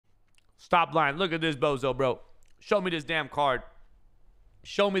Stop lying. Look at this bozo, bro. Show me this damn card.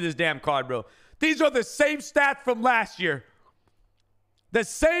 Show me this damn card, bro. These are the same stats from last year. The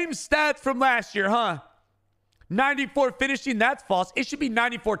same stats from last year, huh? 94 finishing, that's false. It should be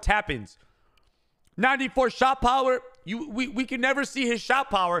 94 tap-ins. 94 shot power. We can never see his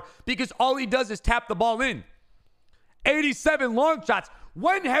shot power because all he does is tap the ball in. 87 long shots.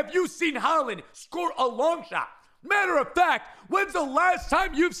 When have you seen Haaland score a long shot? Matter of fact, when's the last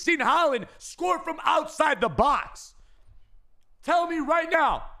time you've seen Haaland score from outside the box? Tell me right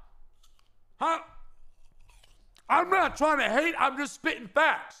now. Huh? I'm not trying to hate. I'm just spitting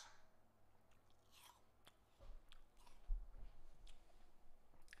facts.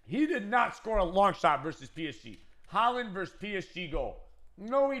 He did not score a long shot versus PSG. Haaland versus PSG goal.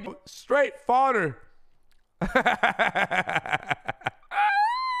 No, he didn't. Straight fodder.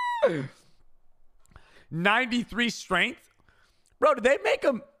 93 strength. Bro, did they make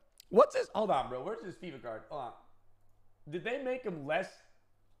him... What's this? Hold on, bro. Where's this FIFA card? Hold on. Did they make him less...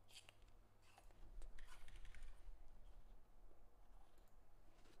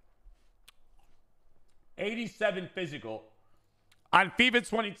 87 physical. On FIFA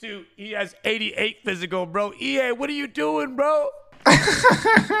 22, he has 88 physical, bro. EA, what are you doing, bro?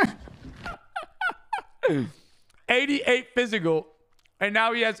 88 physical. And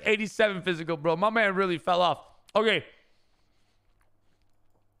now he has 87 physical, bro. My man really fell off. Okay.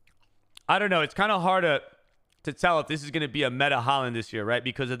 I don't know. It's kind of hard to tell if this is going to be a meta Haaland this year, right?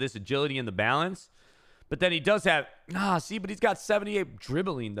 Because of this agility and the balance. But then he does have... see, but he's got 78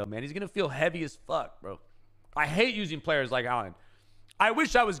 dribbling, though, man. He's going to feel heavy as fuck, bro. I hate using players like Haaland. I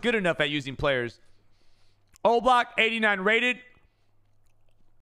wish I was good enough at using players. O-Block, 89 rated.